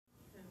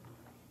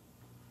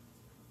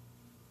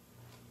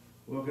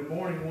Well, good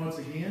morning once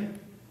again.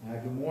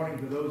 Good morning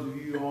to those of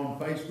you on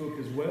Facebook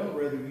as well,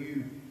 whether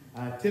you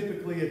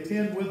typically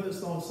attend with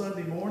us on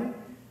Sunday morning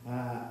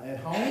at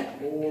home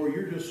or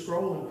you're just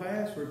scrolling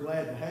past. We're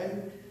glad to have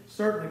you.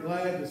 Certainly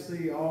glad to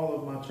see all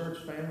of my church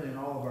family and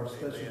all of our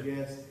special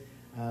guests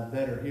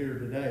that are here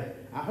today.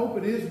 I hope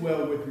it is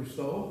well with your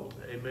soul.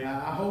 Amen.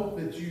 I hope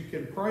that you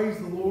can praise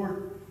the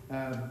Lord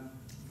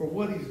for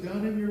what He's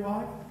done in your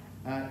life.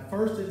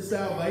 First in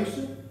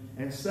salvation,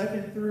 and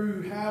second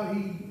through how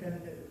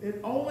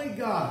only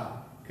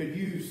God could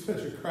use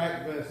such a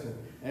cracked vessel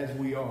as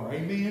we are.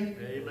 Amen?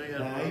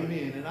 Amen.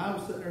 Amen. And I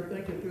was sitting there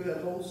thinking through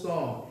that whole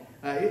song.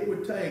 It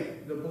would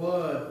take the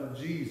blood of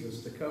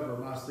Jesus to cover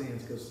my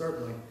sins, because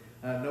certainly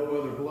no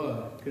other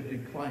blood could be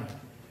claimed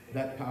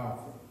that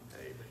powerful.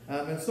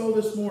 And so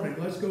this morning,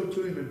 let's go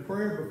to Him in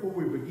prayer before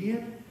we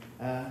begin.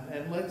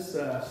 And let's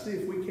see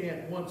if we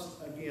can't once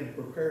again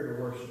prepare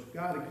to worship.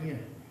 God,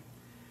 again,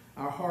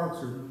 our hearts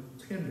are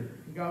tender.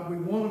 God, we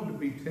want them to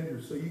be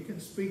tender so you can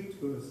speak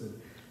to us. And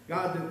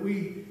God, that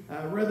we,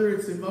 whether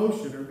it's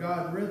emotion or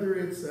God, whether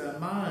it's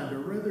mind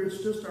or whether it's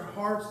just our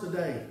hearts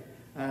today,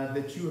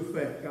 that you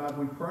affect. God,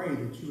 we pray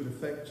that you would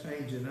affect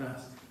change in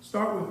us.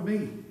 Start with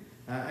me,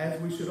 as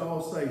we should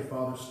all say,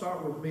 Father,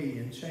 start with me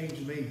and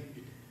change me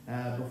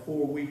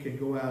before we can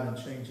go out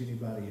and change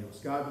anybody else.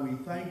 God, we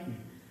thank you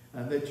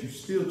that you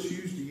still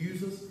choose to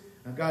use us.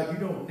 God, you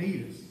don't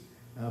need us.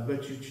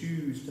 But you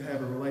choose to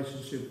have a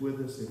relationship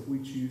with us if we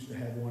choose to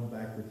have one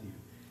back with you.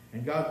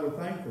 And God, we're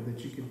thankful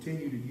that you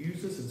continue to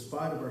use us in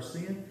spite of our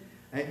sin.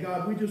 And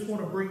God, we just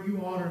want to bring you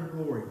honor and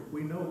glory.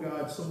 We know,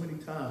 God, so many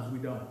times we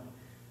don't.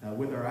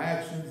 With our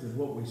actions and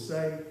what we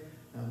say,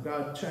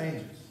 God,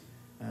 change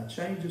us.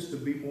 Change us to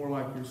be more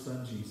like your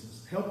Son,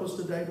 Jesus. Help us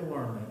today to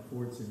learn that,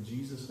 for it's in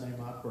Jesus' name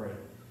I pray.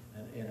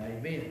 And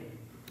amen.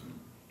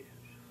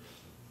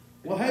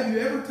 Well, have you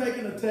ever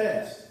taken a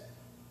test?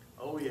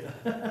 Oh, yeah.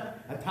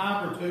 A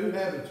time or two,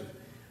 haven't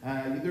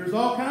you? There's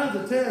all kinds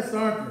of tests,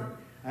 aren't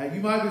there?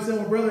 You might be saying,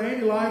 well, Brother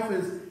Andy, life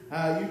is,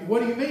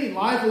 what do you mean?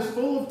 Life is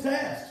full of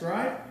tests,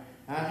 right?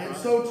 And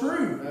so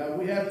true.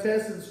 We have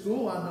tests in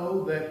school. I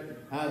know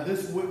that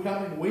this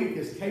coming week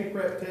is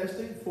K-Prep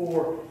testing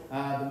for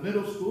the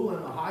middle school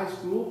and the high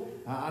school.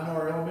 I know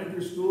our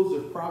elementary schools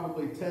have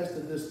probably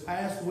tested this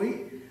past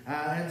week.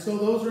 And so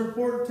those are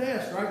important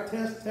tests, right?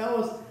 Tests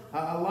tell us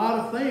a lot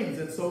of things.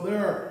 And so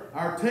there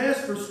are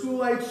tests for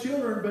school-age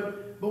children,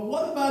 but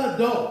what about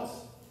adults?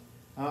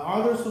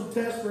 Are there some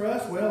tests for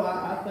us? Well,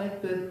 I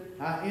think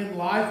that in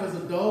life as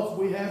adults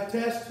we have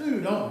tests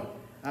too, don't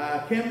we?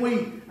 Can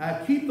we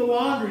keep the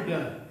laundry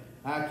done?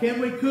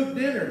 Can we cook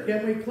dinner?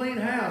 Can we clean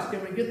house?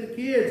 Can we get the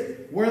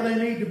kids where they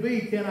need to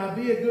be? Can I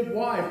be a good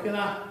wife? Can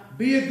I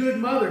be a good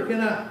mother? Can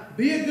I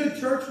be a good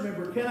church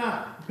member? Can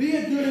I be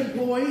a good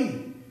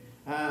employee?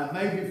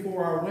 Maybe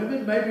for our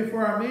women, maybe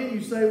for our men,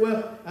 you say,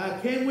 well,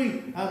 can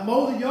we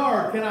mow the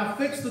yard? Can I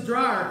fix the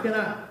dryer? Can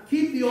I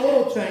keep the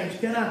oil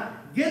changed? Can I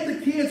get the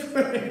kids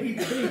where they need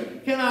to be?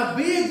 Can I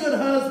be a good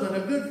husband,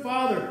 a good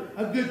father,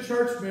 a good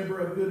church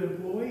member, a good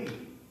employee?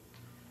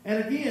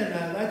 And again,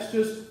 that's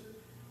just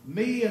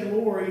me and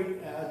Lori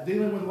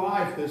dealing with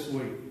life this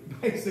week.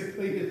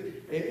 Basically,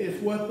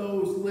 it's what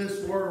those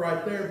lists were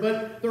right there.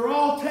 But they're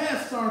all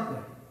tests, aren't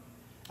they?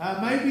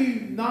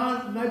 Maybe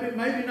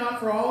not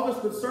for all of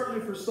us, but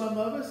certainly for some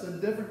of us in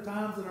different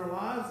times in our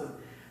lives.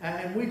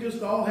 And we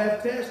just all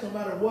have tests no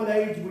matter what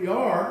age we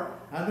are,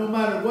 no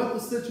matter what the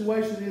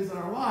situation is in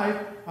our life.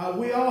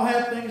 We all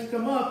have things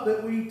come up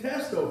that we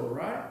test over,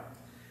 right?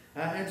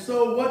 And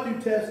so what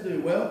do tests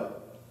do? Well,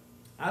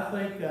 I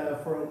think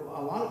for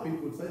a lot of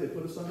people would say they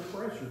put us under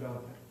pressure,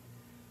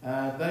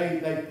 don't they?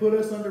 They put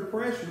us under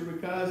pressure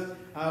because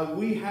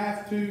we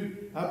have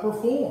to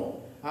perform.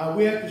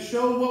 We have to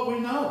show what we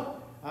know.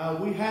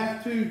 We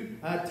have to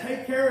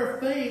take care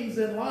of things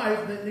in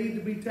life that need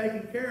to be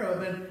taken care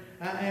of. And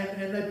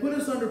they put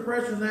us under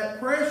pressure, and that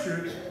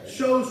pressure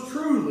shows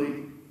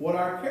truly what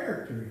our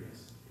character is.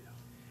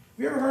 Have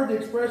you ever heard the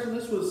expression?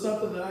 This was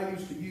something that I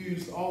used to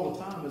use all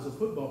the time as a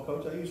football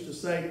coach. I used to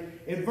say,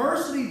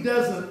 adversity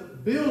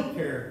doesn't build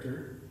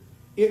character,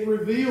 it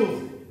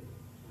reveals it.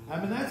 I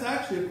mean, that's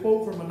actually a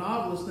quote from a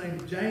novelist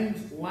named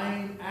James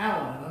Lane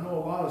Allen. I know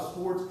a lot of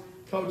sports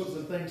coaches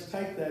and things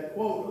take that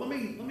quote. But let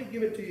me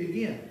give it to you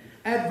again.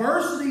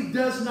 Adversity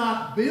does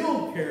not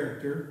build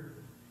character,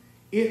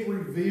 it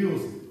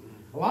reveals it.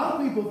 A lot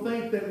of people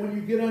think that when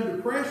you get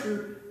under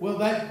pressure, well,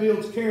 that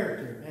builds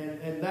character,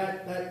 and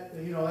that's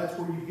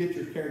where you get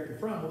your character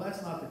from. Well,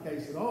 that's not the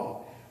case at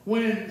all.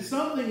 When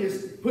something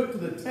is put to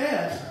the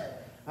test,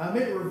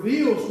 it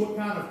reveals what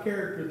kind of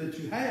character that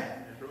you have.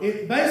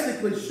 It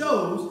basically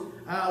shows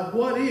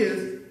what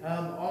is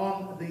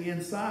on the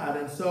inside,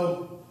 and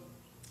so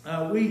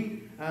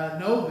we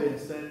know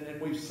this, and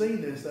we've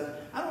seen this.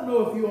 I don't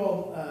know if you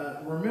all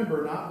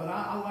remember or not, but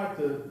I like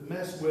to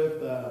mess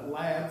with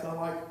labs. I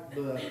like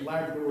the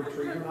Labrador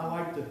Retriever, and I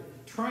like to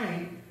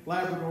train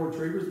Labrador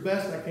Retrievers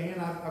best I can.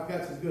 I've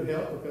got some good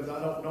help because I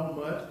don't know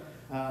much.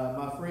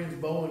 My friends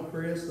Bo and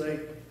Chris,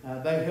 they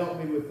they help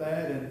me with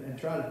that and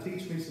try to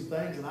teach me some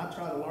things, and I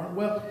try to learn.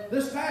 Well,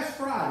 this past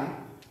Friday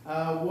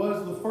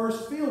was the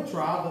first field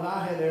trial that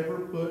I had ever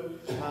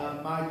put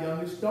my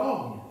youngest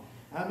dog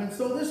in. And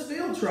so this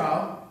field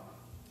trial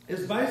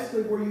is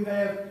basically where you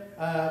have,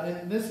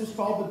 and this was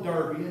called the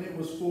Derby, and it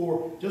was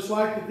for, just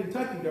like the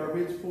Kentucky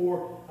Derby, it's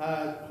for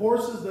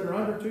horses that are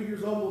under 2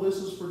 years old. Well, this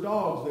is for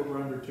dogs that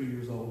were under 2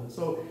 years old. And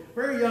so,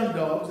 very young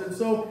dogs. And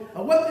so,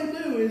 what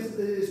they do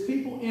is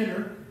people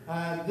enter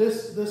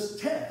this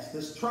test,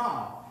 this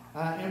trial.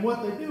 And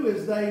what they do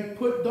is they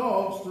put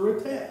dogs through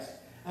a test.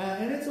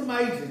 And it's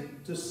amazing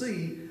to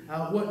see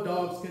what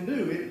dogs can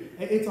do.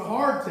 It's a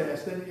hard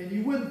test, and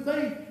you wouldn't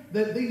think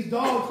that these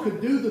dogs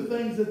could do the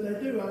things that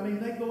they do. I mean,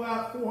 they go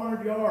out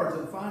 400 yards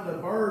and find a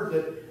bird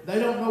that they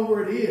don't know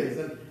where it is,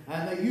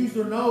 and they use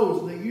their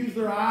nose, and they use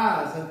their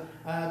eyes,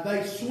 and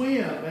they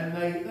swim, and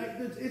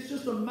it's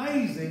just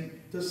amazing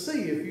to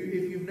see if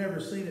you've never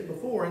seen it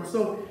before. And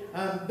so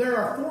there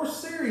are 4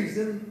 series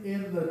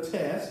in the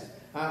test.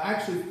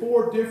 Actually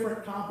 4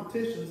 different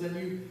competitions, and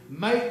you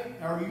make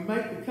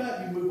the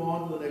cut, you move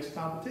on to the next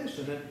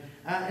competition.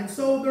 And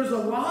so there's a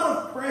lot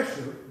of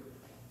pressure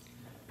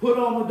put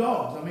on the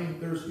dogs. I mean,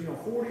 there's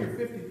 40 or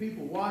 50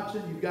 people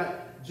watching. You've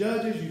got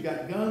judges, you've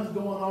got guns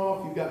going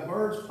off, you've got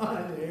birds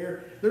flying in the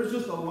air. There's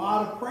just a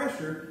lot of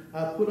pressure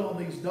put on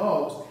these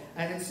dogs.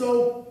 And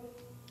so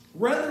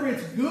whether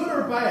it's good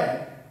or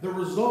bad, the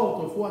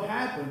result of what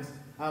happens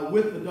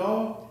with the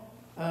dog,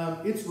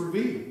 it's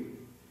revealed.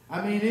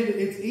 I mean,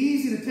 it's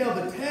easy to tell.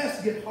 The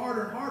tests get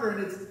harder and harder,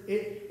 and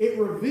it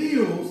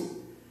reveals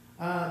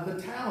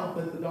the talent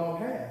that the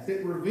dog has.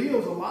 It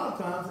reveals a lot of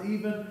times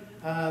even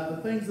the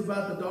things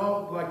about the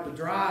dog, like the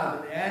drive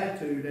and the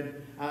attitude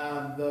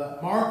and the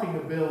marking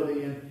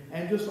ability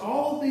and just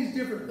all of these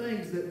different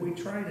things that we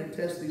train and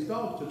test these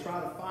dogs to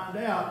try to find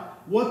out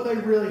what they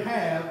really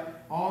have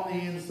on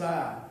the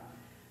inside.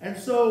 And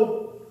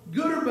so,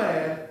 good or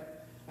bad,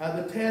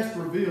 the test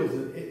reveals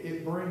it.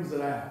 It brings it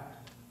out.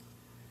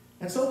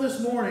 And so this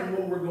morning,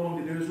 what we're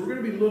going to do is we're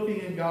going to be looking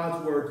in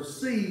God's Word to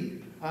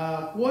see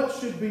what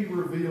should be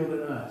revealed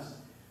in us.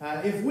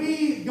 If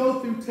we go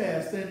through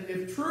tests, and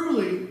if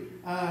truly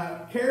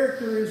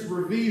character is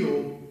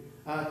revealed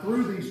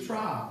through these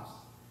trials,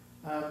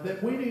 then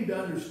we need to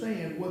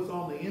understand what's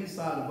on the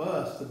inside of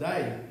us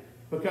today,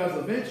 because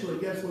eventually,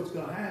 guess what's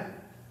going to happen?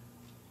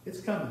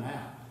 It's coming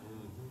out.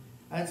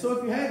 And so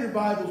if you have your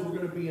Bibles, we're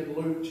going to be in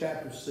Luke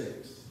chapter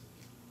 6.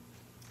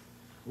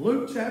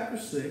 Luke chapter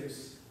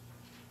 6.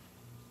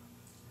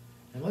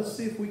 And let's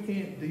see if we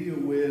can't deal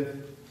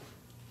with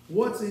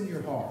what's in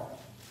your heart.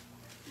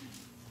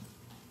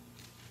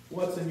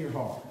 What's in your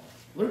heart?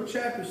 Luke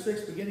chapter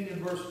 6, beginning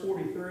in verse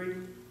 43.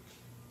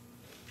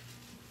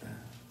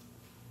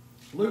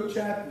 Luke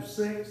chapter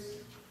 6,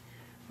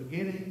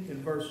 beginning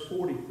in verse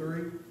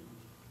 43.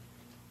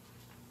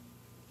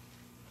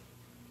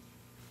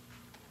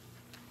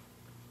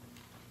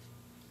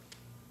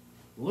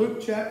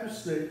 Luke chapter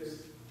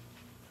 6,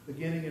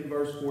 beginning in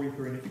verse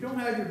 43. And if you don't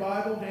have your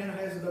Bible, Hannah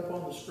has it up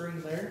on the screen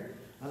there.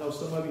 I know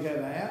some of you have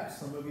apps,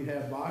 some of you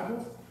have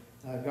Bibles.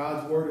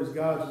 God's Word is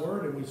God's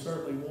Word, and we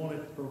certainly want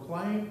it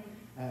proclaimed,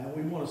 and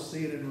we want to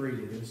see it and read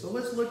it. And so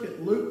let's look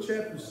at Luke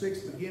chapter 6,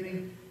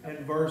 beginning in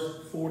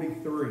verse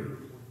 43.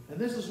 And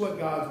this is what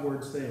God's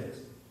Word says.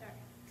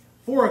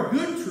 For a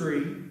good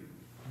tree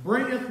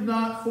bringeth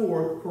not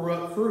forth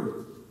corrupt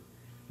fruit,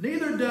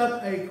 neither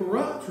doth a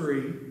corrupt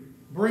tree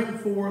bring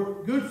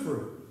forth good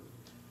fruit.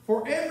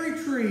 For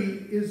every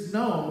tree is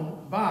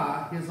known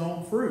by his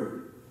own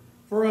fruit.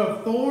 For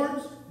of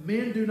thorns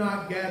men do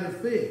not gather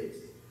figs,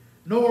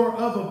 nor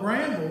of a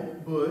bramble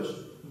bush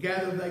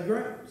gather they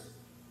grapes.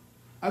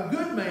 A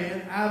good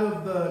man out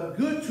of the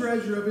good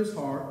treasure of his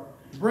heart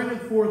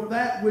bringeth forth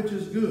that which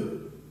is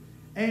good,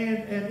 and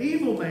an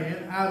evil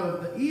man out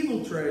of the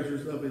evil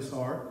treasures of his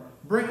heart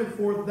bringeth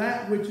forth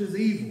that which is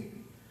evil.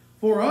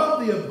 For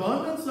of the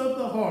abundance of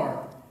the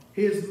heart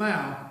his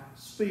mouth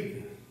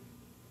speaketh.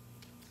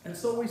 And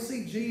so we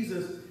see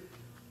Jesus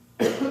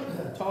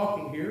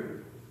talking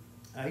here.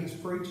 He's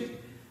preaching.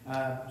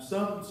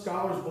 Some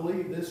scholars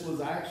believe this was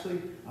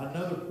actually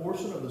another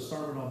portion of the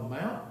Sermon on the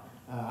Mount.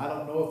 I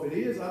don't know if it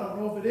is. I don't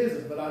know if it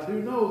isn't. But I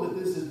do know that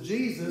this is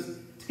Jesus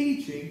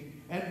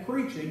teaching and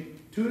preaching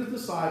to the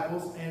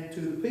disciples and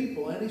to the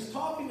people. And he's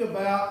talking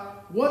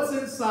about what's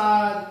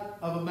inside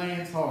of a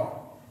man's heart.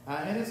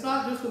 And it's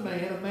not just a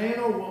man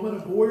or woman, a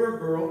boy or a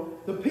girl.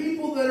 The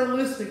people that are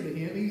listening to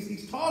him,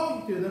 he's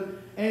talking to them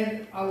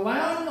and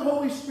allowing the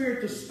Holy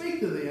Spirit to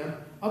speak to them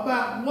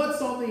about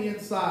what's on the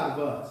inside of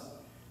us.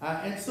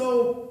 And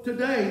so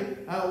today,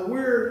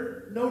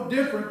 we're no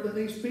different than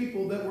these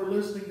people that were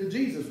listening to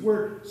Jesus.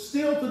 We're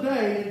still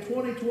today in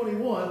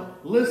 2021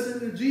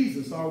 listening to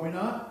Jesus, are we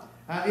not?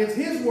 It's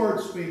His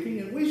Word speaking,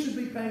 and we should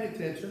be paying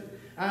attention.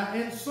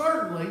 And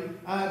certainly,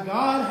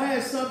 God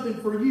has something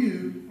for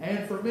you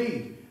and for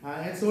me.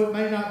 And so it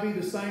may not be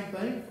the same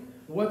thing.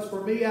 What's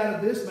for me out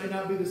of this may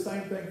not be the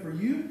same thing for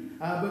you.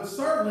 but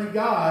certainly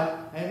God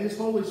and His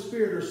Holy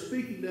Spirit are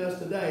speaking to us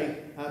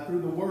today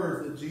through the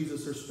words that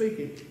Jesus are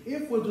speaking,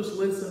 if we'll just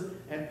listen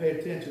and pay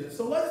attention. And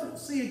so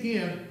let's see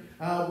again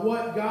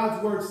what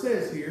God's Word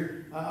says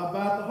here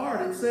about the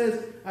heart. It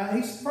says,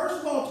 He's first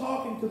of all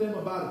talking to them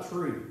about a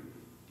tree.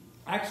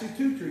 Actually,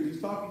 two trees.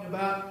 He's talking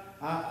about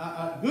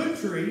a good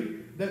tree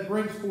that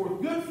brings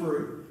forth good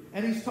fruit,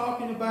 and He's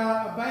talking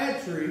about a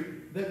bad tree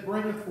that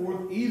bringeth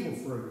forth evil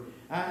fruit.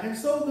 And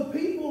so the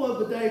people of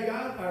the day,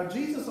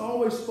 Jesus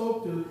always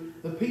spoke to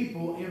the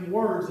people in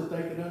words that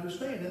they could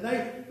understand.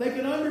 And they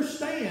can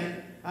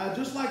understand,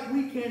 just like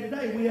we can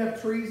today. We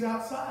have trees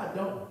outside,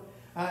 don't we?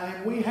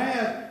 And we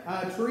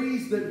have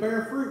trees that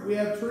bear fruit. We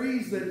have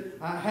trees that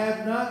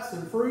have nuts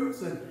and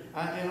fruits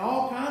and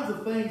all kinds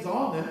of things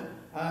on them.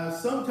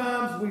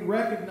 Sometimes we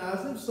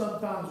recognize them,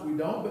 sometimes we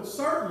don't. But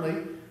certainly,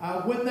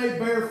 when they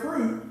bear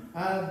fruit,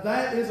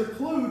 that is a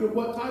clue to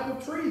what type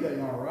of tree they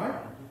are, right?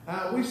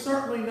 We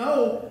certainly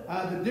know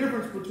the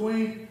difference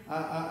between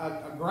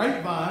a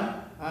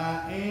grapevine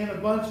and a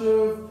bunch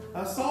of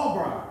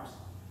sawbriars.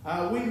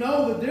 We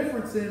know the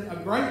difference in a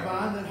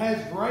grapevine that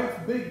has grapes,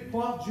 big,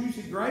 plump,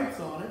 juicy grapes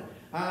on it,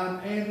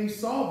 and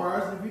these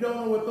sawbriars. And if you don't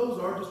know what those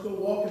are, just go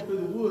walking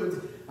through the woods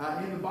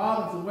in the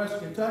bottoms of West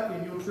Kentucky,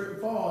 and you'll trip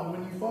and fall. And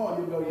when you fall,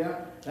 you'll go,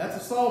 yeah, that's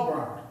a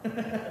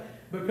sawbriar.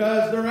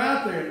 Because they're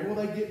out there, and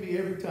well, they get me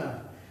every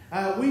time.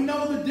 We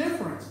know the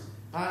difference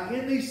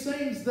in these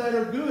things that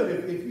are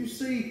good. If you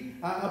see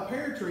a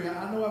pear tree,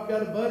 I know I've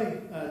got a buddy,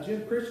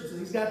 Jim Christensen.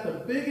 He's got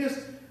the biggest,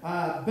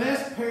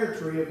 best pear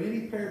tree of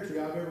any pear tree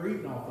I've ever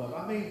eaten off of.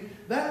 I mean,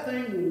 that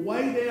thing will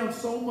weigh down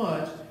so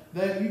much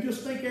that you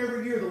just think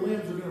every year the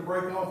limbs are going to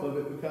break off of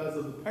it because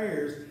of the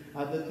pears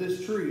that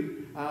this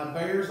tree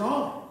bears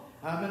on it.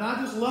 And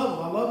I just love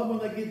them. I love them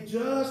when they get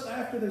just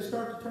after they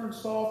start to turn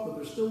soft, but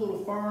they're still a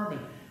little firm.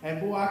 And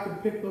boy, I can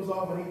pick those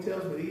off, and he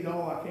tells me to eat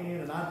all I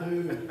can, and I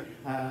do. And,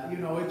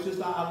 it's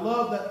just, I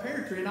love that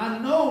pear tree, and I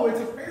know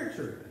it's a pear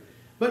tree.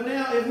 But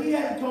now, if he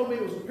hadn't told me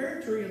it was a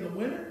pear tree in the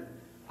winter,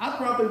 I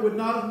probably would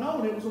not have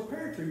known it was a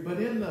pear tree.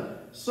 But in the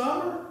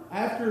summer,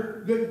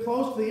 after getting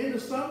close to the end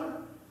of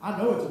summer, I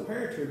know it's a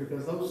pear tree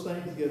because those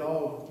things get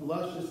all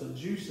luscious and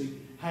juicy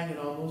hanging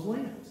on those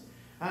limbs.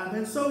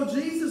 And so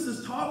Jesus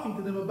is talking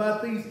to them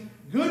about these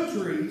good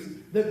trees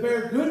that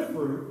bear good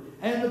fruit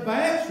and the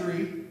bad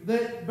tree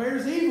that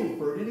bears evil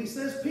fruit. And he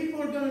says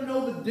people are going to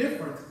know the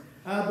difference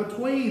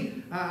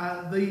between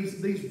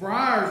these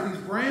briars,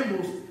 these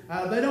brambles.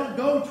 They don't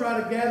go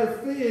try to gather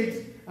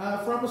figs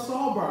from a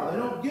sawbriar. They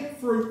don't get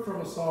fruit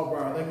from a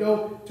sawbriar. They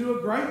go to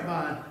a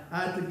grapevine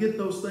to get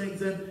those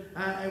things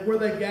and where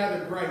they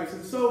gather grapes.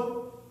 And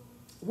so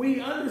we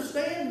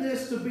understand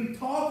this to be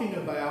talking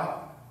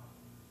about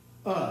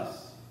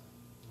us.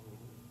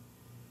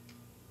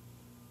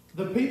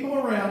 The people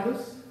around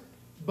us,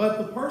 but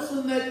the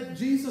person that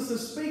Jesus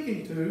is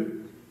speaking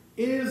to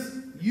is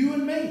you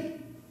and me.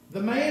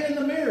 The man in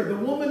the mirror, the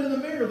woman in the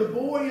mirror, the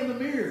boy in the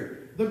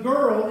mirror, the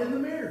girl in the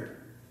mirror.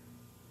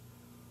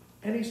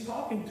 And he's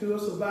talking to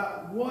us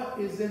about what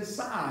is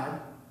inside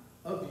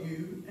of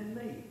you and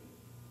me.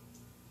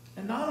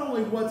 And not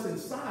only what's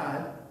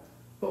inside,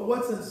 but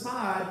what's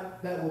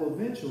inside that will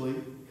eventually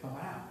come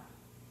out.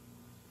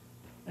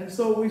 And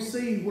so we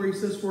see where he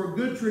says, for a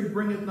good tree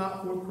bringeth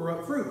not forth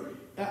corrupt fruit.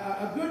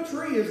 A good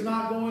tree is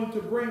not going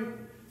to bring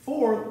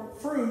forth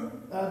fruit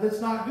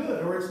that's not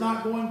good, or it's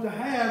not going to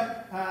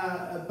have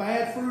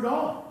bad fruit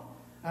on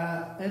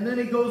it. And then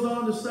he goes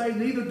on to say,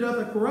 neither doth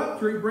a corrupt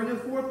tree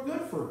bringeth forth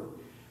good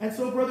fruit. And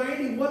so, Brother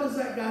Andy, what does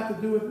that got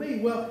to do with me?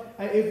 Well,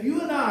 if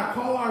you and I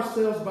call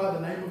ourselves by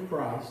the name of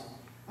Christ,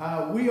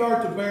 we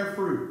are to bear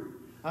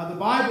fruit. The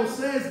Bible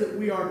says that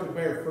we are to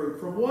bear fruit.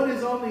 From what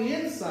is on the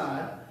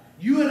inside,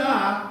 you and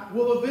I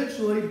will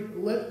eventually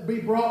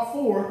be brought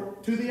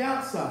forth to the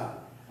outside.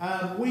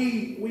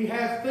 We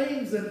have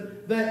things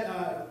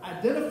that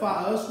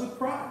identify us with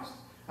Christ.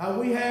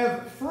 We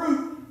have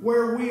fruit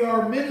where we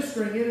are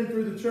ministering in and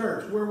through the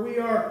church, where we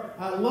are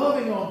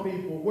loving on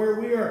people,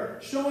 where we are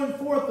showing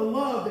forth the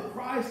love that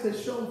Christ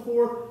has shown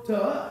forth to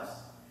us.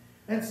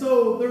 And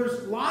so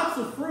there's lots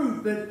of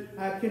fruit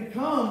that can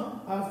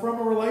come from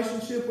a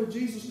relationship with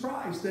Jesus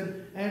Christ.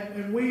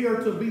 And we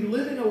are to be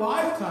living a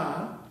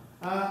lifetime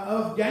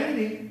of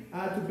gaining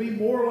to be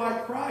more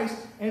like Christ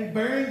and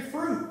bearing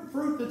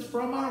fruit that's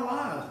from our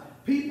lives.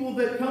 People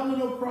that come to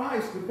know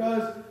Christ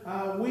because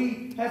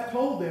we have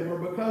told them or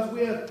because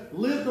we have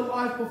lived a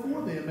life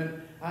before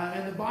them.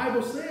 And the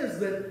Bible says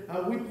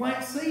that we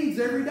plant seeds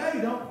every day,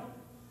 don't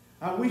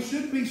we? We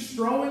should be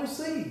strewing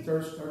seeds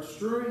or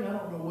strewing. I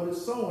don't know what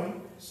is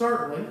sowing,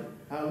 certainly.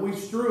 We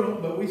strew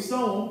them, but we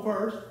sow them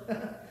first.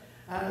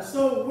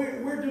 So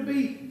we're to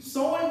be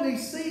sowing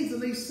these seeds,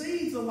 and these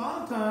seeds a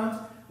lot of times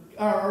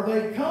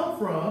they come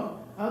from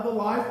the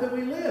life that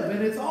we live.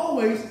 And it's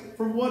always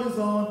from what is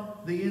on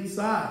the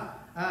inside.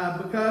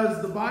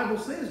 Because the Bible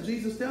says,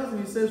 Jesus tells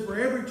me, he says, for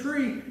every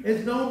tree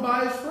is known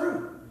by its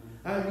fruit.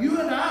 You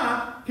and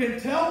I can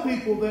tell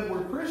people that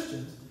we're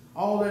Christians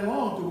all day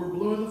long till we're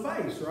blue in the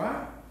face,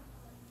 right?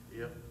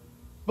 Yep.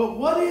 But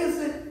what is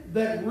it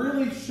that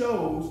really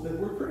shows that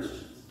we're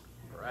Christians?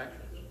 Our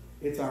actions.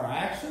 It's our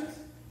actions.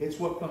 It's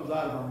what comes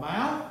out of our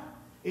mouth.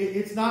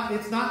 It's not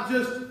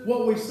just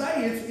what we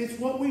say. It's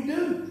what we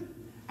do.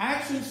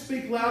 Actions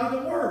speak louder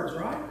than words,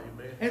 right?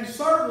 Amen. And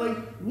certainly,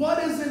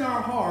 what is in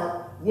our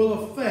heart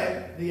will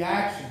affect the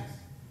actions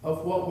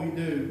of what we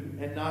do,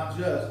 and not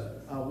just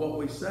what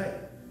we say.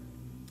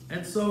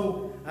 And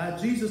so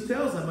Jesus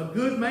tells them, a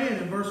good man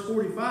in verse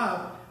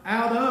 45,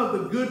 out of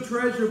the good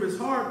treasure of his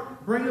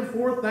heart bringeth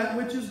forth that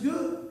which is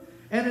good.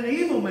 And an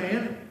evil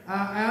man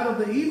out of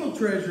the evil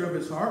treasure of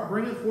his heart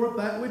bringeth forth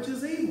that which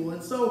is evil.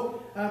 And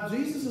so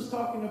Jesus is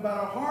talking about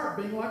our heart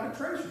being like a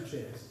treasure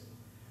chest.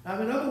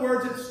 In other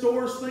words, it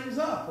stores things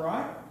up,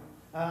 right?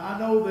 I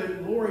know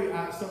that Lori,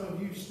 some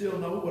of you still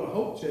know what a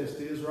hope chest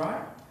is,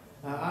 right?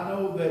 I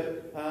know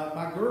that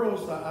my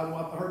girls, I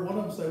heard one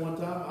of them say one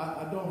time,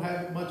 I don't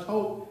have much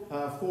hope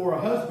for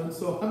a husband,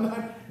 so I'm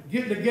not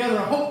getting together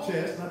a hope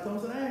chest. And I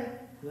told them, hey,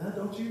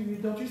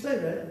 don't you say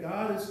that.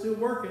 God is still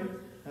working.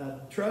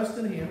 Trust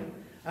in Him.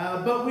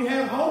 But we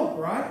have hope,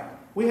 right?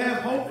 We have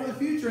hope for the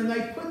future. And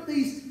they put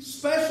these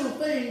special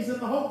things in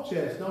the hope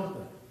chest, don't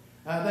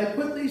they? They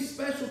put these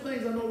special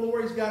things. I know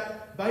Lori's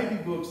got baby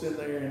books in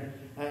there,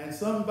 and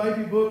some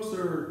baby books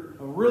are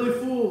really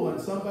full, and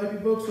some baby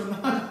books are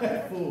not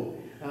that full.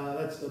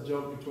 That's a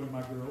joke between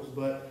my girls.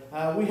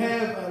 But we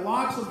have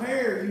locks of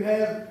hair. You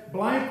have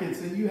blankets,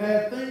 and you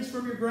have things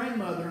from your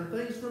grandmother, and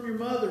things from your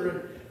mother,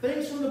 and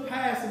things from the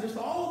past, and just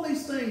all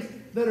these things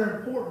that are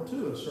important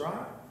to us,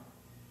 right?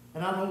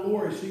 And I know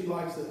Lori, she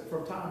likes it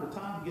from time to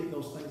time getting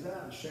those things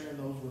out and sharing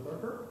those with her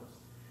girls.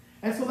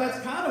 And so that's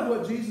kind of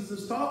what Jesus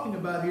is talking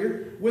about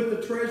here with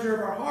the treasure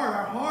of our heart.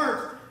 Our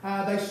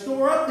hearts, they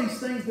store up these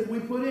things that we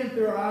put in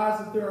through our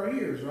eyes and through our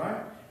ears,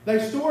 right? They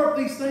store up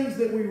these things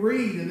that we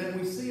read and that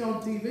we see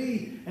on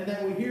TV and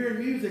that we hear in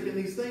music and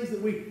these things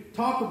that we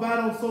talk about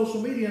on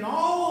social media. And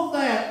all of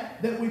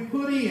that we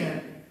put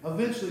in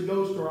eventually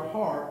goes to our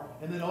heart.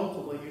 And then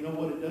ultimately, you know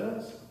what it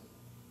does?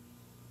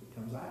 It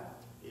comes out.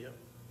 Yep.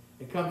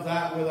 It comes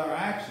out with our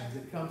actions.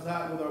 It comes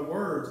out with our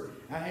words.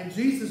 And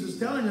Jesus is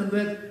telling them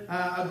that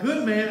a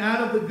good man out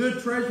of the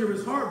good treasure of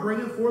his heart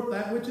bringeth forth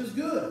that which is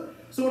good.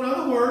 So in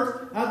other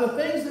words, the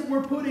things that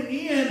we're putting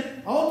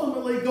in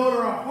ultimately go to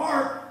our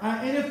heart.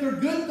 And if they're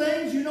good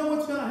things, you know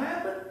what's going to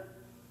happen?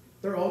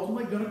 They're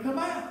ultimately going to come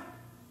out.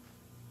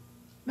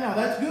 Now,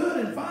 that's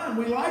good and fine.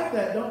 We like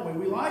that, don't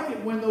we? We like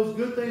it when those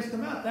good things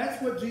come out.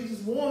 That's what Jesus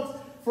wants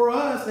for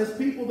us as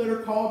people that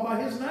are called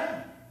by His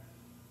name.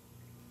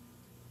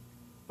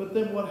 But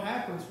then what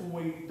happens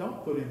when we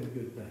don't put in the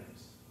good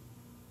things?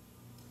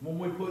 When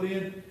we put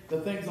in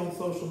the things on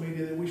social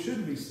media that we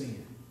shouldn't be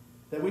seeing,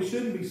 that we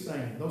shouldn't be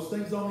saying, those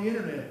things on the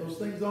internet, those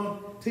things on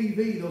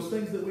TV, those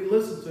things that we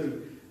listen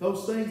to,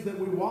 those things that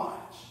we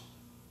watch.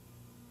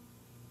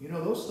 You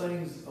know, those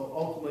things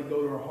ultimately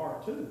go to our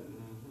heart too.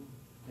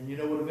 Mm-hmm. And you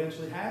know what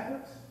eventually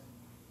happens?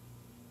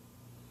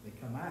 They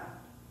come out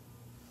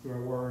through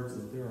our words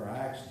and through our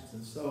actions.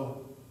 And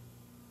so,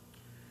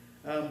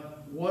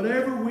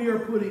 whatever we are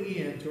putting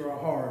into our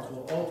hearts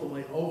will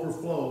ultimately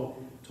overflow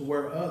to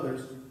where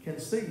others can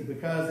see.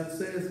 Because it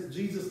says,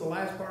 Jesus, the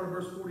last part of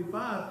verse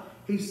 45,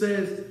 He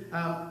says,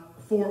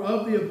 for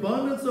of the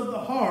abundance of the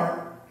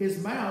heart,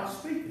 his mouth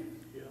speaketh.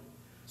 Yeah.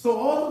 So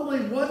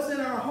ultimately, what's in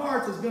our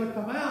hearts is going to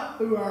come out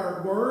through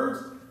our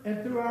words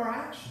and through our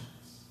actions.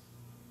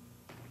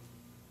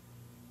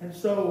 And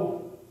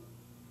so,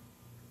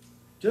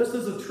 just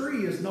as a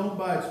tree is known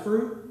by its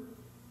fruit,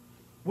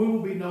 we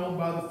will be known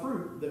by the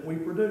fruit that we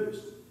produce.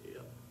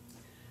 Yeah.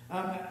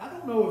 I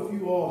don't know if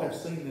you all have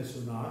seen this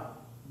or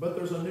not, but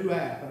there's a new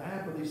app. An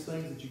app are these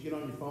things that you get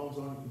on your phones,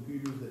 on your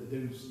computers that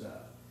do stuff.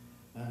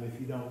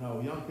 If you don't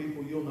know. Young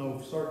people, you'll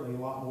know certainly a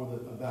lot more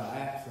about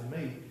apps than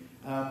me.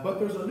 But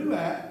there's a new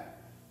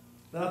app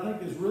that I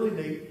think is really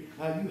neat.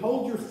 You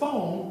hold your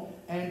phone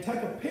and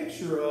take a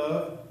picture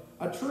of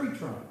a tree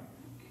trunk,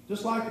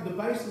 just like at the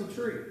base of the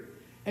tree.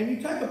 And you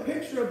take a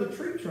picture of the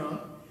tree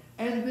trunk,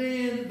 and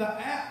then the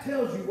app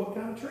tells you what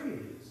kind of tree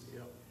it is.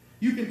 Yep.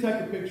 You can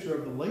take a picture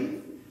of the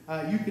leaf.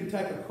 You can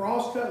take a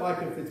cross cut,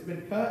 like if it's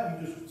been cut,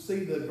 you just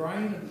see the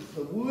grain of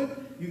the wood.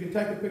 You can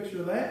take a picture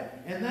of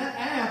that, and that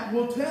app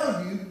will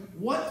tell you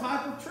what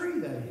type of tree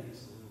that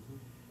is.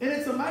 And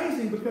it's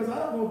amazing because I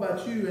don't know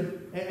about you,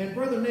 and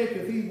Brother Nick,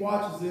 if he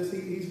watches this,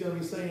 he's going to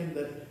be saying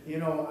that, you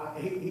know,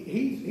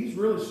 he's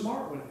really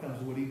smart when it comes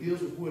to wood. He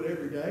deals with wood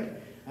every day.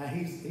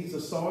 He's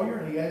a sawyer,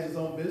 and he has his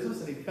own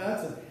business, and he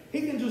cuts, and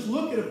he can just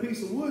look at a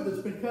piece of wood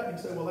that's been cut and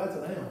say, well, that's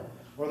an elm,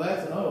 or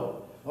that's an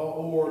oak,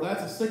 or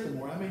that's a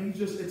sycamore. I mean,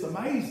 it's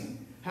amazing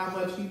how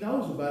much he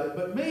knows about it.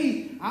 But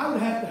me, I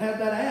would have to have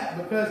that app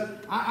because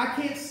I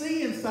can't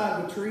see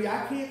inside of a tree.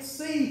 I can't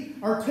see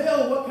or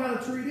tell what kind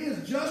of tree it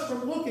is just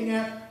from looking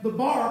at the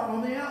bark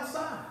on the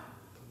outside.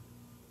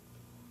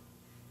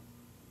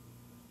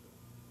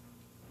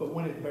 But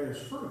when it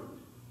bears fruit,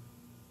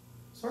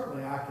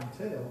 certainly I can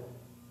tell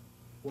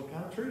what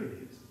kind of tree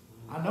it is.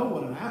 I know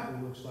what an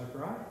apple looks like,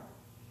 right?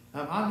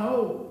 I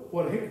know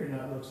what a hickory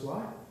nut looks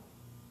like.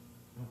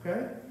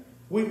 Okay?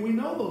 We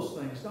know those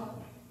things, don't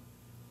we?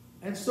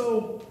 And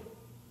so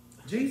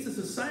Jesus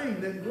is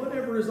saying that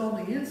whatever is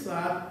on the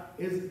inside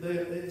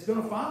it's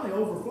going to finally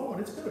overflow,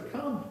 and it's going to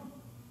come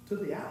to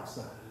the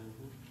outside.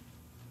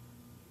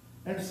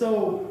 And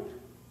so,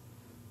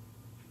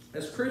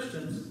 as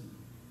Christians,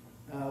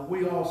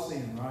 we all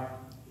sin, right?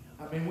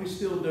 I mean, we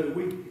still do.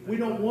 We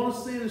don't want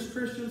to sin as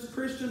Christians.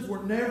 Christians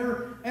were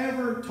never,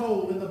 ever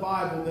told in the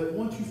Bible that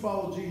once you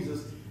follow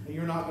Jesus,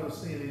 you're not going to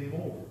sin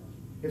anymore.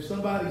 If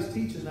somebody's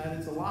teaching that,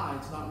 it's a lie.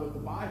 It's not what the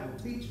Bible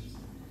teaches.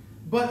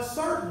 But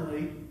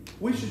certainly,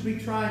 we should be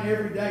trying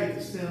every day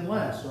to sin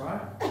less,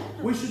 right?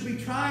 We should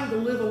be trying to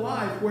live a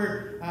life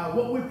where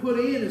what we put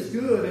in is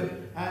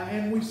good,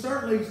 and we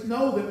certainly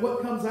know that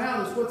what comes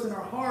out is what's in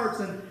our hearts,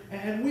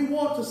 and we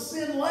want to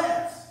sin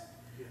less.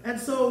 And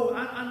so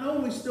I know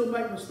we still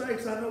make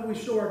mistakes. I know we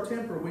show our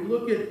temper. We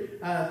look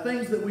at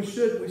things that we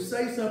shouldn't. We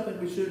say something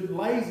we shouldn't.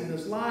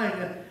 Laziness, lying.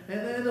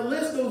 And the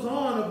list goes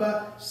on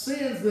about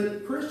sins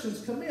that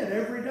Christians commit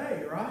every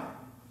day, right?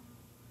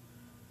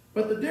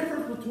 But the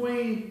difference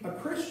between a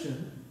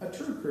Christian, a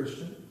true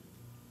Christian,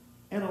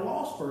 and a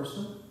lost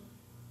person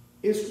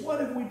is what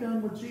have we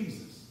done with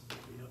Jesus?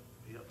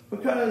 Yep.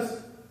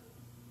 Because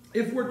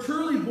if we're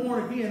truly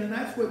born again, and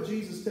that's what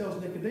Jesus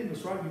tells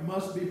Nicodemus, right? You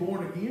must be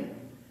born again.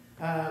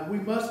 We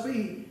must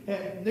be.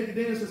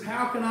 Nicodemus says,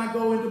 how can I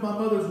go into my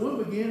mother's womb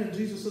again? And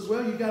Jesus says,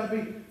 well, you've got to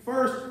be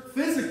first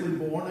physically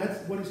born.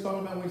 That's what he's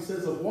talking about when he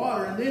says of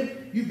water. And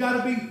then you've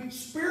got to be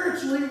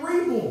spiritually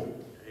reborn.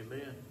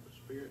 Amen. The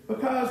Spirit.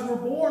 Because we're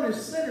born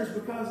as sinners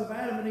because of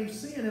Adam and Eve's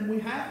sin. And we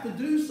have to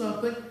do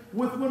something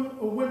with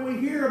when we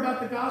hear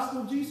about the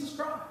gospel of Jesus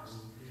Christ.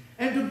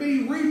 And to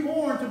be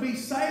reborn, to be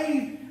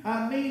saved,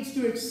 means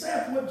to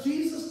accept what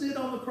Jesus did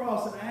on the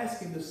cross and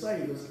ask him to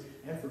save us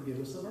and forgive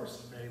us of our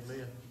sins.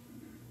 Amen.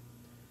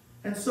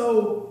 And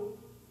so,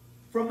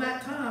 from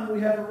that time, we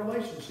have a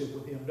relationship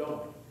with him,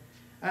 don't we?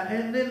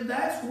 And then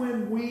that's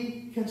when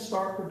we can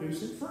start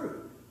producing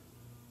fruit.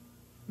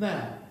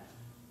 Now,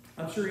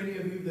 I'm sure any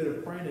of you that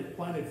have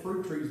planted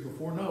fruit trees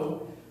before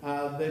know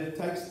that it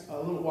takes a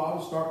little while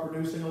to start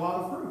producing a lot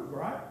of fruit,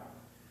 right?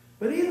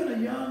 But even a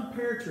young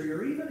pear tree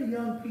or even a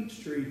young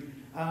peach tree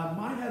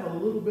might have a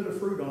little bit of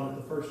fruit on it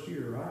the first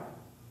year, right?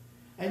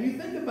 And you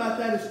think about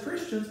that as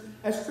Christians.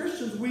 As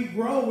Christians, we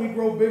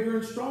grow bigger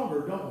and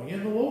stronger, don't we,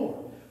 in the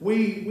Lord.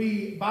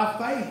 We by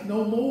faith,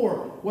 know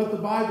more what the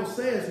Bible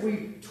says.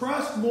 We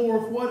trust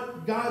more of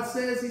what God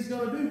says he's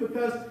going to do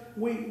because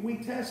we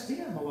test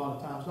him a lot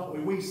of times, don't we?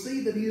 We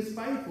see that he is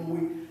faithful.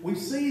 We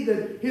see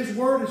that his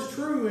word is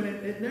true and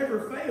it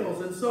never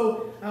fails. And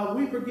so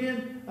we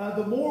begin,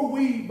 the more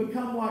we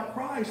become like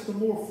Christ, the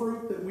more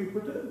fruit that we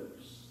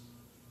produce.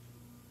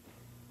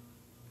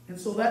 And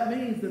so that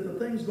means that the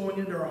things going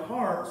into our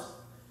hearts,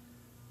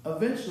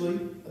 eventually,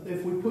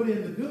 if we put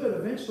in the good,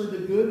 eventually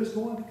the good is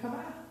going to come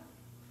out.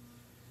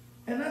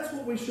 And that's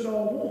what we should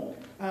all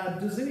want.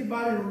 Does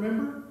anybody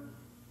remember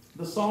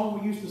the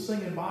song we used to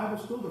sing in Bible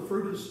school, the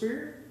fruit of the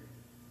Spirit?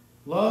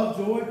 Love,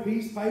 joy,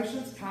 peace,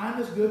 patience,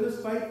 kindness,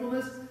 goodness,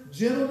 faithfulness,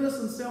 gentleness,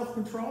 and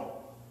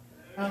self-control.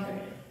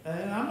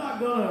 And I'm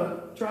not going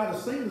to try to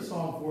sing the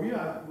song for you.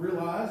 I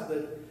realize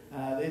that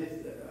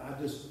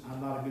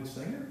I'm not a good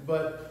singer.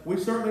 But we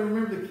certainly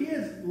remember the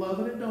kids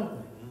loving it, don't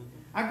they?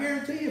 I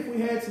guarantee if we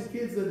had some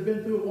kids that had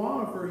been through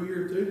Awana for a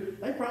year or two,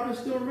 they probably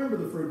still remember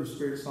the Fruit of the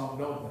Spirit song,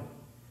 don't they?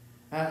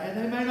 And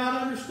they may not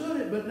have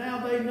understood it, but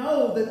now they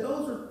know that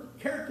those are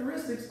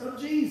characteristics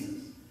of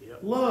Jesus. Yep.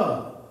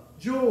 Love,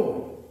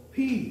 joy,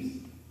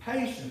 peace,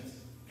 patience,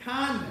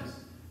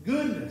 kindness,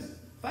 goodness,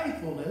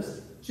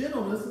 faithfulness,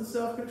 gentleness, and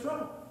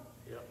self-control.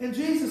 Yep. And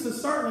Jesus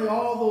is certainly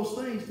all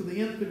those things to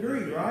the nth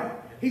degree, right?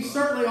 He's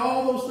certainly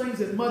all those things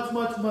and much,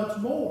 much, much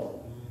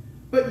more.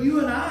 But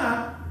you and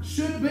I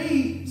should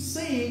be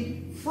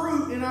seeing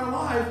fruit in our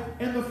life,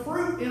 and the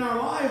fruit in our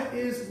life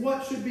is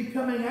what should be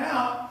coming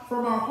out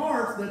from our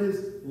hearts, that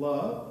is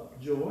love,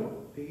 joy,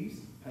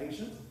 peace,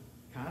 patience,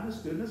 kindness,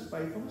 goodness,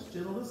 faithfulness,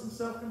 gentleness, and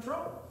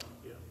self-control.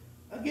 Yeah.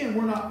 Again,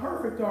 we're not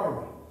perfect,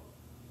 are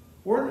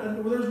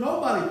we? There's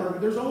nobody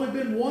perfect. There's only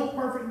been one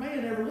perfect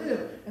man ever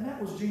lived, and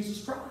that was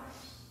Jesus Christ.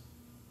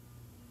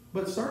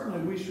 But certainly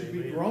we should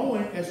be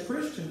growing as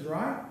Christians,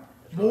 right?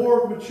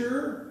 More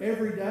mature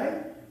every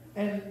day.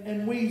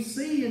 And we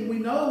see and we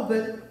know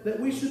that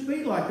we should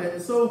be like that.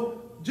 And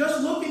so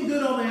just looking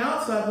good on the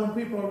outside when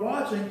people are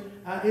watching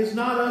is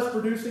not us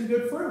producing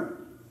good fruit.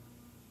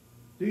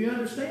 Do you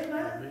understand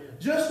that? Amen.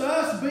 Just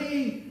us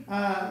being,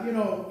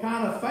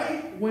 kind of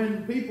fake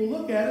when people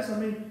look at us. I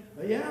mean,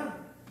 yeah,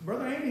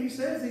 Brother Andy, he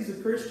says he's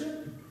a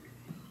Christian.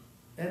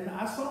 And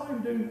I saw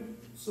him do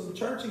some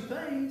churchy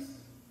things.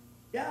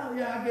 Yeah,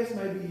 I guess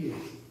maybe he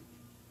is.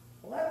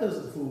 Well, that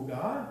doesn't fool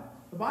God.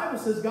 The Bible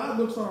says God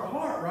looks on our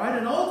heart, right?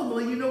 And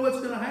ultimately, you know what's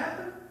going to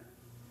happen?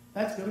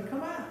 That's going to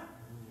come out.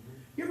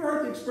 You ever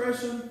heard the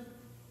expression,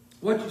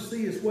 what you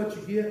see is what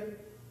you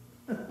get?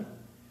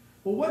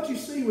 Well, what you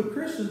see with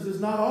Christians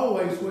is not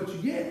always what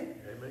you get.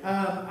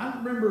 I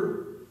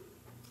remember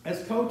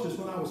as coaches,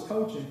 when I was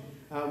coaching,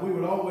 we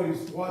would always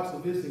watch the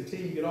visiting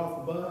team get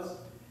off the bus.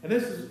 And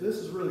this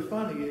is really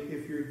funny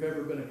if you've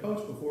ever been a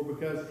coach before,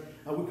 because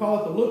we call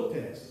it the look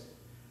test.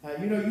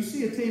 You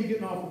see a team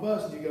getting off the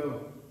bus and you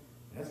go,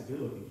 that's a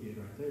good-looking kid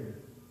right there.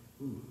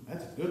 Ooh,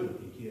 that's a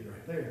good-looking kid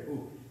right there.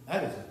 Ooh,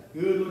 that is a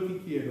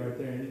good-looking kid right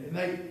there.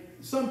 And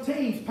some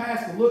teams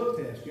pass the look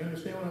test. You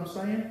understand what I'm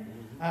saying?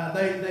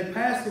 They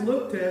pass the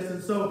look test,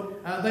 and so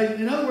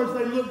in other words,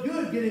 they look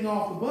good getting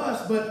off the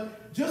bus.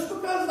 But just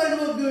because they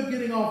look good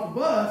getting off the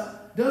bus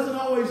doesn't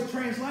always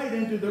translate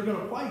into they're going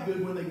to play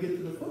good when they get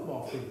to the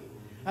football field.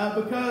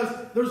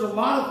 Because there's a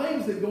lot of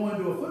things that go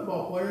into a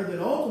football player that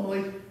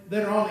ultimately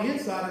that are on the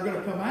inside are going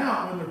to come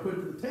out when they're put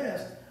to the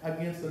test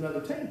against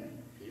another team.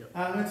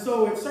 And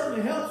so it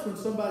certainly helps when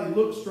somebody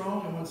looks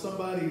strong and when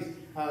somebody's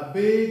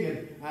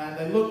big and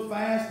they look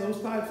fast,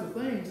 those types of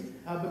things.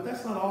 But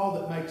that's not all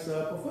that makes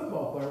up a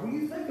football player. Well,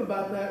 you think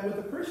about that with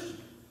a Christian.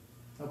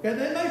 Okay,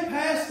 they may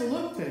pass the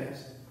look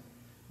test,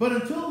 but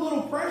until a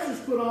little pressure's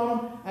put on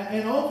them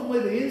and ultimately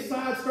the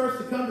inside starts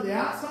to come to the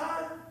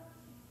outside,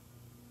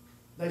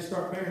 they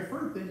start bearing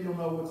fruit, then you'll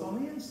know what's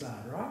on the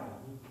inside, right?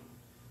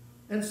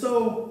 And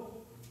so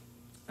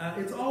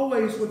it's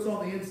always what's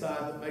on the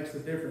inside that makes the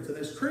difference. And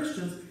as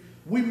Christians,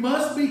 we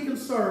must be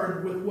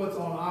concerned with what's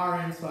on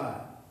our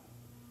inside.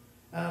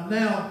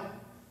 Now,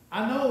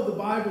 I know the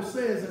Bible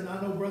says, and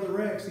I know Brother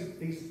Rex,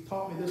 he's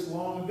taught me this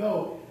long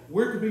ago,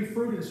 we're to be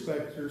fruit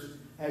inspectors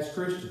as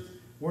Christians.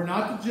 We're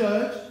not to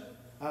judge.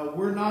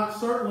 We're not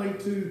certainly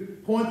to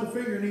point the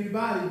finger at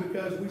anybody,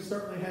 because we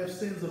certainly have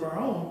sins of our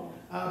own.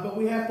 But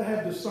we have to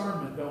have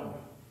discernment, don't we?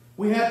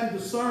 We have to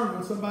discern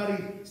when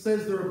somebody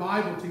says they're a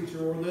Bible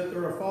teacher or that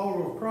they're a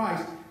follower of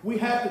Christ. We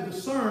have to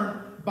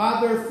discern by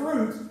their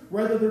fruits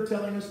whether they're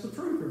telling us the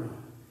truth or not.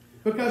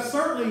 Because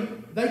certainly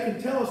they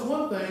can tell us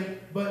one thing,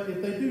 but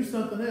if they do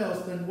something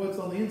else, then what's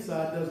on the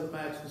inside doesn't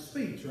match the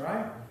speech,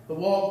 right? The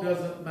walk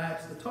doesn't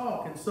match the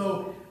talk. And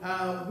so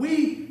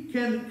we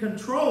can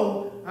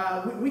control,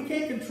 we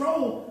can't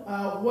control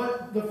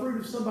what the fruit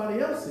of somebody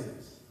else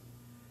is.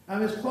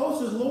 As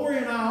close as Lori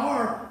and I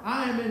are,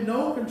 I am in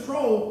no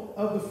control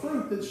of the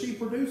fruit that she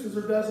produces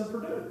or doesn't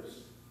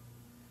produce.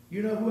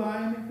 You know who I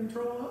am in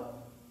control of?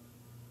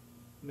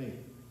 Me.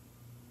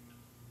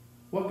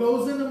 What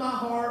goes into my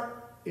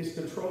heart is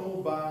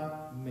controlled by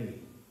me.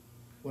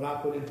 What I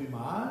put into my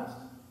eyes,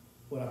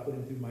 what I put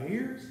into my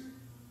ears,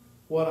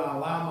 what I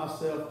allow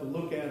myself to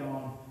look at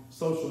on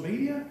social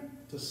media,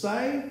 to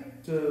say,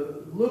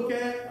 to look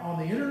at on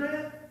the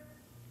internet,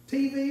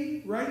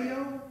 TV,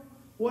 radio,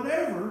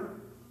 whatever,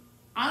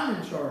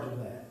 I'm in charge of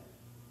that.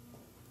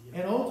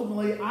 And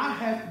ultimately, I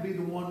have to be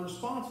the one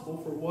responsible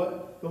for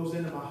what goes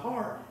into my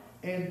heart.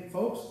 And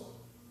folks,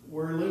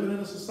 we're living in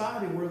a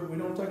society where we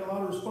don't take a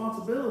lot of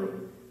responsibility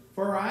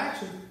for our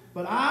actions,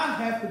 but I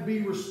have to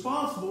be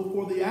responsible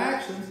for the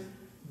actions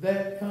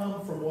that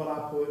come from what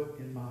I put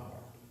in my heart.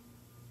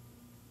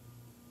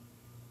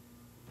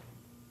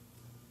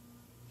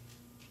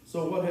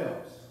 So what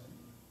helps?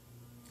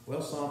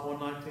 Well, Psalm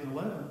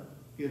 119:11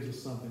 gives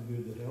us something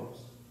good that helps.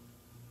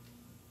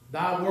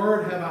 Thy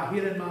word have I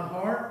hid in my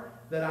heart,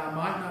 that I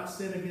might not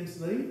sin against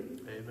thee.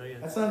 Amen.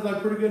 That sounds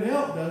like pretty good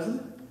help, doesn't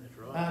it? That's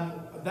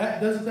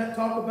right. Doesn't that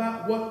talk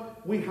about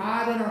what we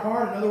hide in our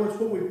heart? In other words,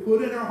 what we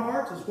put in our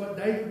hearts is what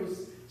David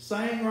was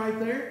saying right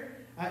there.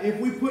 If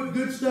we put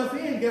good stuff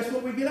in, guess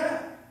what we get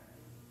out?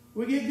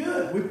 We get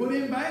good. We put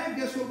in bad,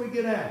 guess what we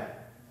get out?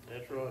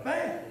 That's right.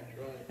 Bad. That's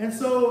right. And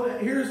so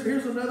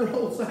here's another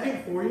old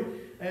saying for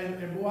you,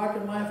 and boy, I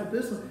can laugh at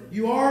this one.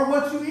 You are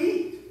what you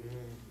eat.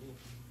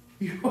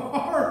 You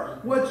are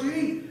what you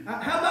eat.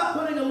 How about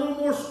putting a little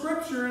more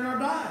scripture in our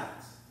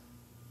diets?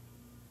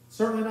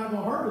 Certainly not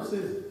going to hurt us,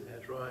 is it?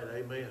 That's right.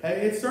 Amen.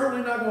 It's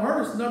certainly not going to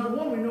hurt us. Number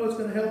one, we know it's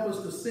going to help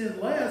us to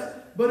sin less,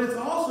 but it's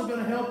also going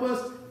to help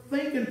us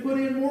think and put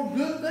in more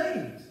good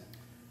things.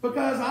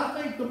 Because I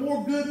think the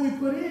more good we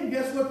put in,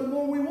 guess what? The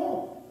more we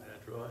want.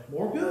 That's right.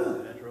 More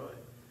good. That's right.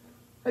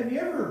 Have you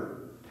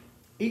ever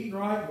eaten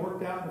right and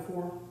worked out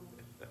before?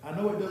 I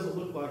know it doesn't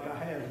look like I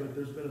have, but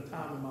there's been a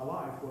time in my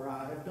life where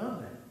I have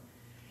done that.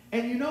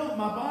 And you know,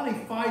 my body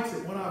fights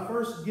it when I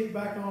first get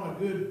back on a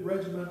good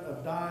regimen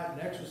of diet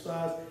and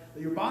exercise.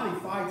 Your body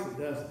fights it,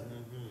 doesn't it?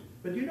 Mm-hmm.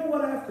 But you know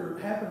what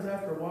happens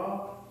after a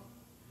while?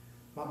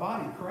 My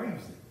body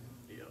craves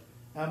it.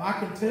 Yeah. I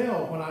can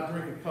tell when I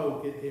drink a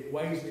Coke, it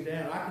weighs me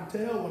down. I can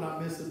tell when I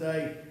miss a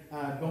day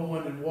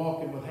going and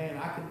walking with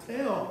Hannah. I can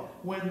tell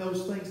when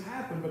those things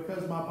happen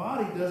because my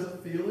body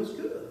doesn't feel as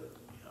good.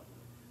 Yeah.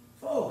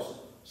 Folks,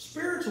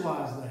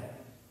 spiritualize that.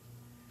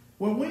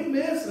 When we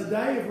miss a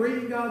day of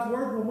reading God's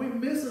Word, when we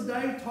miss a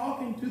day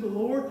talking to the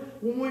Lord,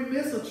 when we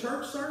miss a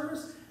church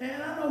service,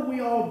 and I know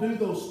we all do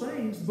those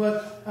things,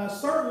 but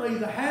certainly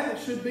the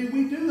habit should be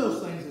we do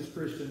those things as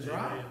Christians,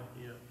 right?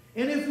 Yeah.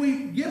 And if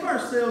we give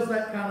ourselves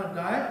that kind of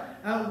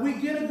diet, we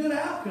get a good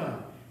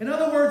outcome. In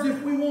other words,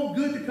 if we want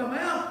good to come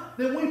out,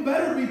 then we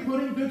better be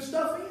putting good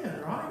stuff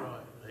in, right?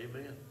 Right.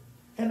 Amen.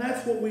 And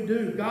that's what we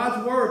do.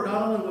 God's Word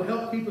not only will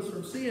help keep us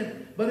from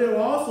sin, but it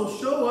will also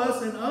show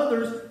us and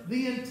others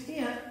the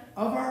intent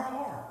of our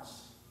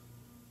hearts.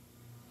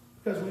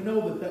 Because we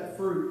know that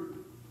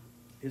fruit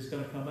is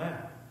going to come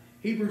out.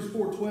 Hebrews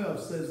 4:12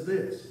 says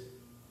this,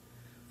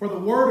 "For the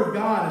word of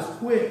God is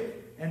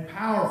quick and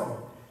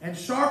powerful, and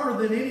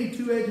sharper than any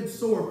two-edged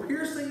sword,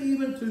 piercing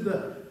even to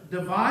the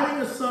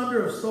dividing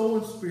asunder of soul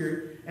and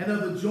spirit, and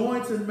of the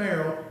joints and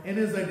marrow, and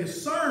is a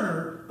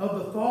discerner of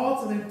the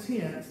thoughts and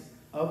intents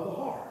of the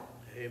heart."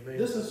 Amen.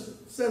 This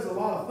says a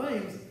lot of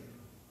things,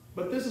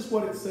 but this is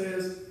what it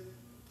says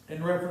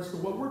in reference to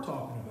what we're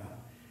talking about.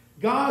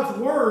 God's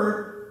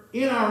word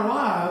in our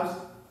lives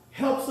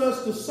helps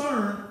us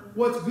discern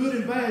what's good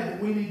and bad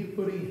that we need to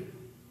put in.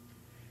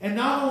 And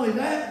not only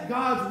that,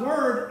 God's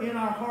word in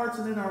our hearts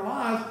and in our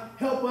lives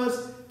help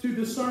us to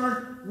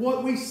discern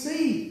what we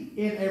see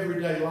in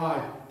everyday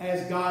life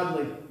as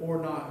godly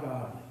or not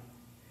godly.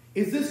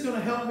 Is this going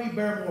to help me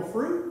bear more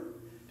fruit?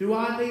 Do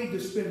I need to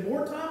spend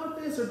more time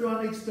with this, or do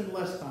I need to spend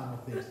less time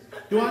with this?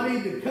 Do I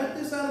need to cut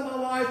this out of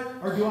my life,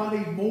 or do I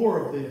need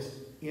more of this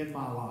in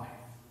my life?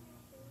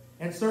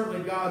 And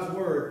certainly God's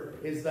word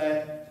is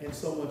that and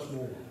so much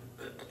more.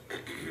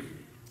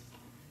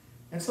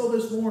 And so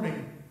this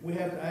morning, we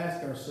have to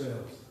ask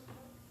ourselves,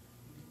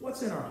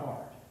 what's in our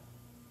heart?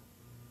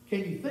 Can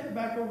you think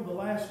back over the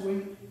last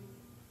week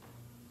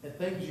at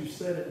things you've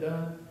said and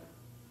done?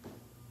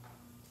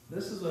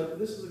 This is a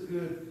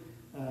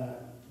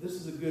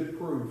good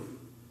proof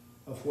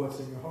of what's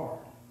in your heart.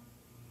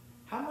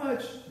 How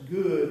much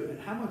good and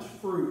how much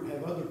fruit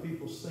have other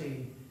people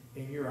seen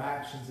in your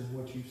actions and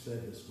what you've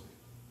said this week?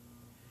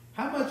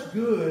 How much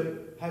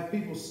good have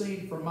people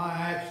seen from my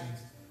actions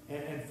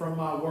and from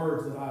my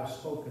words that I've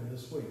spoken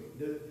this week?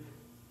 Do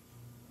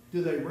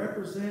they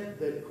represent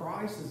that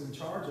Christ is in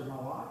charge of my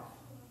life?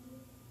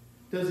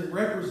 Does it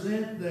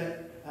represent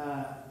that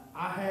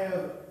I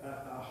have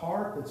a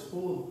heart that's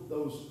full of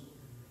those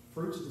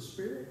fruits of the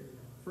Spirit?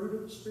 Fruit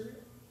of the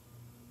Spirit?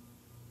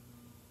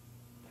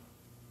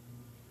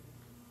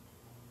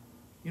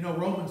 You know,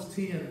 Romans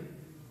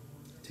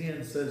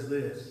 10:10 says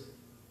this,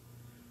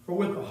 "For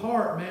with the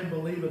heart man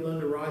believeth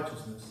unto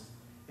righteousness,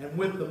 and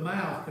with the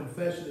mouth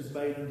confession is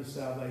made unto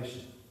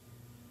salvation."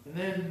 And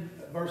then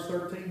verse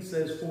 13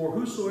 says, "For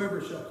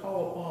whosoever shall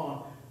call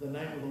upon the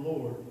name of the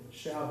Lord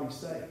shall be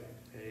saved."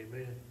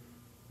 Amen.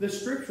 This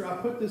scripture, I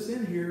put this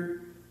in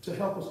here to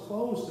help us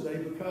close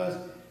today, because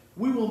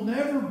we will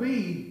never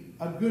be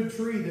a good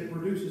tree that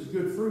produces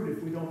good fruit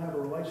if we don't have a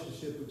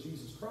relationship with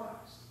Jesus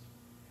Christ.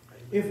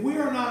 Amen. If we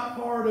are not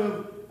part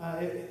of,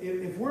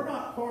 if we're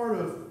not part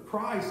of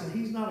Christ and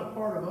He's not a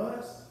part of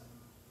us,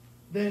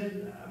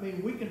 then,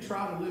 we can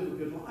try to live a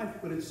good life,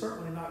 but it's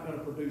certainly not going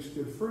to produce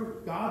good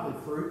fruit, godly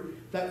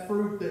fruit, that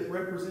fruit that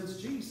represents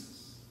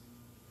Jesus.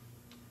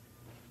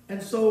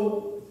 And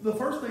so the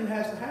first thing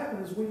that has to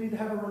happen is we need to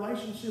have a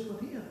relationship with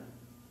Him.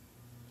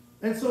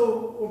 And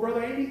so, well,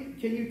 Brother Andy,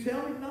 can you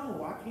tell me?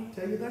 No, I can't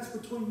tell you. That's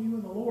between you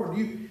and the Lord.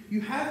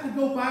 You have to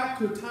go back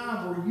to a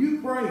time where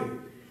you prayed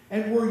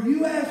and where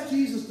you asked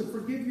Jesus to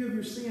forgive you of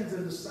your sins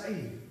and to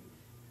save you.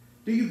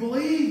 Do you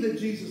believe that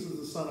Jesus is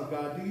the Son of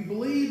God? Do you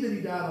believe that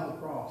He died on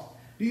the cross?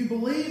 Do you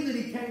believe that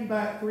He came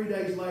back 3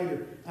 days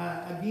later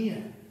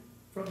again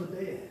from the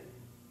dead?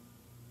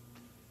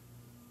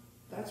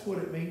 That's what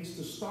it means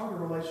to start a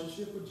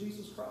relationship with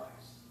Jesus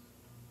Christ.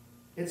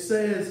 It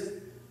says,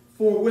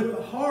 "For with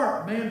the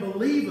heart man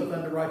believeth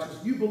unto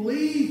righteousness." You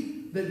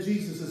believe that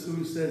Jesus is who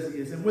He says He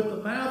is. And with the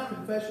mouth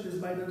confession is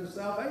made unto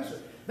salvation.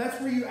 That's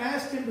where you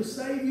ask Him to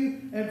save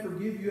you and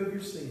forgive you of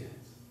your sins.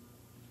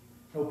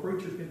 No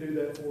preacher can do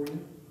that for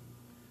you.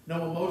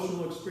 No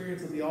emotional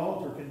experience at the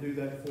altar can do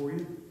that for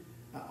you.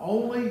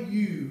 Only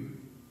you,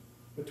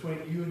 between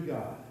you and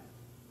God,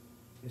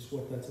 is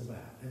what that's about.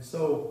 And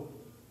so,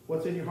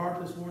 what's in your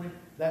heart this morning?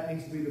 That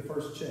needs to be the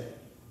first check.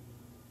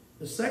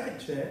 The second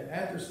check,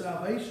 after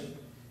salvation,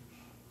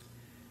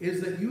 is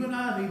that you and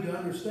I need to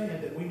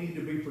understand that we need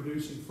to be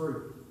producing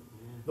fruit.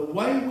 The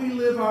way we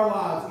live our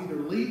lives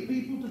either lead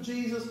people to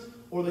Jesus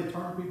or they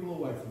turn people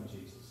away from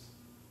Jesus.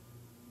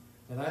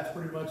 And that's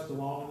pretty much the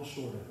long and the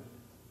short of it.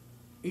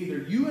 Either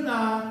you and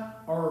I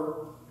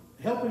are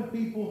helping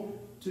people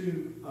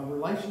to a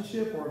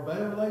relationship or a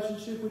better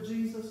relationship with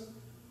Jesus,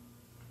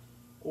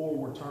 or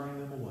we're turning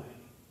them away.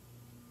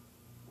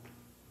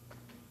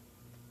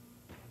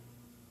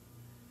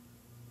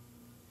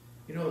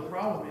 You know, the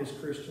problem is,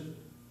 Christian,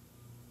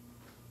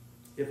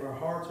 if our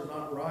hearts are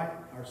not right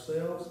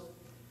ourselves,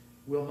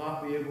 we'll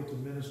not be able to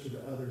minister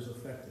to others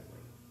effectively.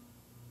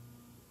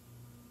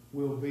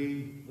 We'll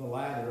be the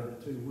latter of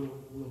the two.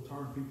 We'll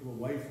turn people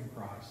away from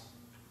Christ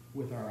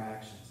with our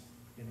actions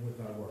and with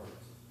our words.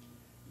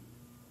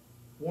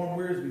 Warren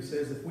Wiersbe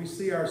says, "If we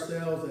see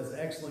ourselves as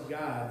excellent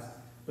guides,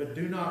 but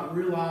do not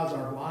realize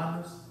our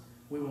blindness,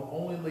 we will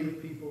only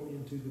lead people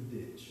into the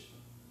ditch."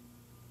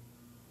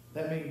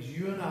 That means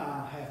you and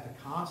I have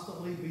to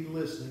constantly be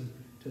listening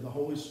to the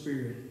Holy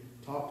Spirit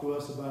talk to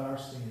us about our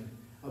sin,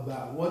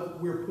 about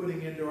what we're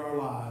putting into our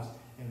lives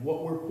and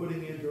what we're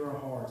putting into our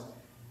hearts,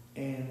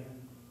 and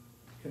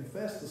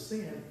confess the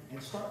sin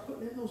and start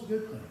putting in those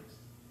good things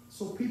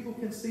so people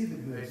can see the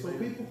good, so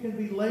people can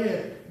be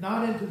led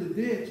not into the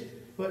ditch,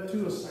 but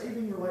to a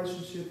saving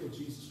relationship with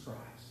Jesus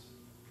Christ.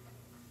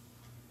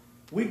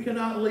 We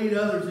cannot lead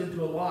others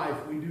into a life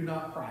we do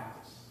not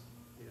practice.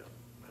 Yeah,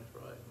 that's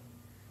right.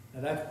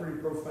 Now that's pretty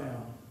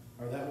profound,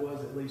 or that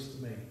was at least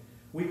to me.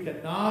 We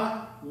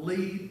cannot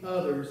lead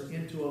others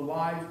into a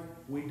life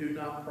we do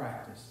not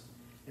practice.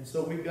 And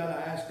so we've got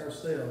to ask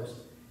ourselves,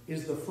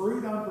 is the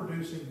fruit I'm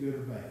producing good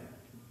or bad?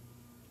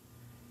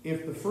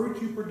 If the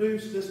fruit you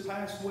produced this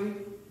past week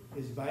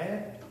is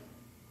bad,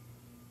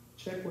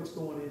 check what's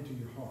going into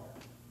your heart.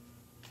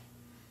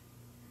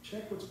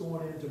 Check what's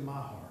going into my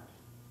heart.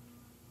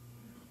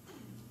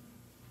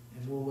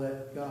 And we'll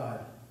let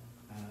God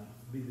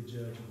be the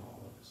judge of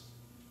all of us.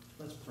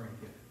 Let's pray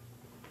together.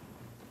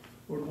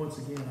 Lord, once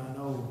again, I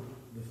know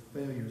the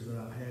failures that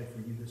I've had for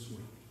you this week.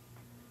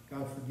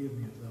 God, forgive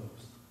me of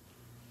those.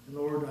 And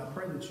Lord, I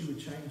pray that you would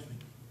change me.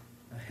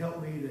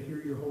 Help me to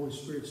hear your Holy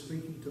Spirit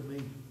speaking to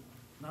me,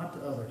 not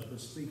to others, but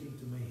speaking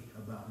to me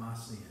about my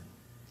sin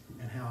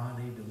and how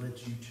I need to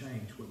let you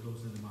change what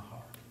goes into my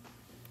heart.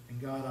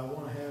 And God, I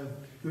want to have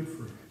good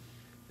fruit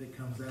that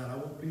comes out. I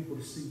want people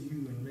to see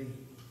you and me.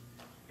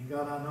 And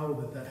God, I know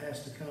that that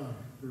has to come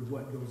through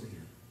what goes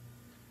in.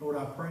 Lord,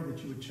 I pray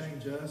that you would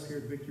change us here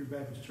at Victory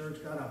Baptist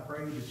Church. God, I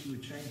pray that you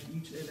would change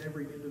each and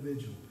every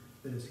individual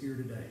that is here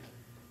today.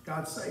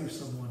 God, save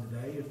someone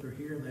today if they're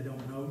here and they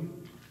don't know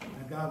you.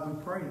 And God,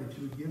 we pray that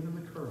you would give them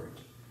the courage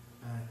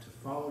to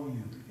follow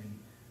you and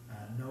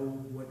know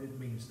what it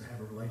means to have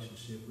a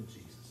relationship with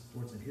Jesus.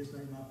 For it's in his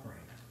name I pray.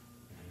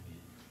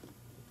 Amen.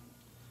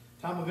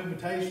 Time of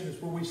invitation is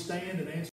where we stand and answer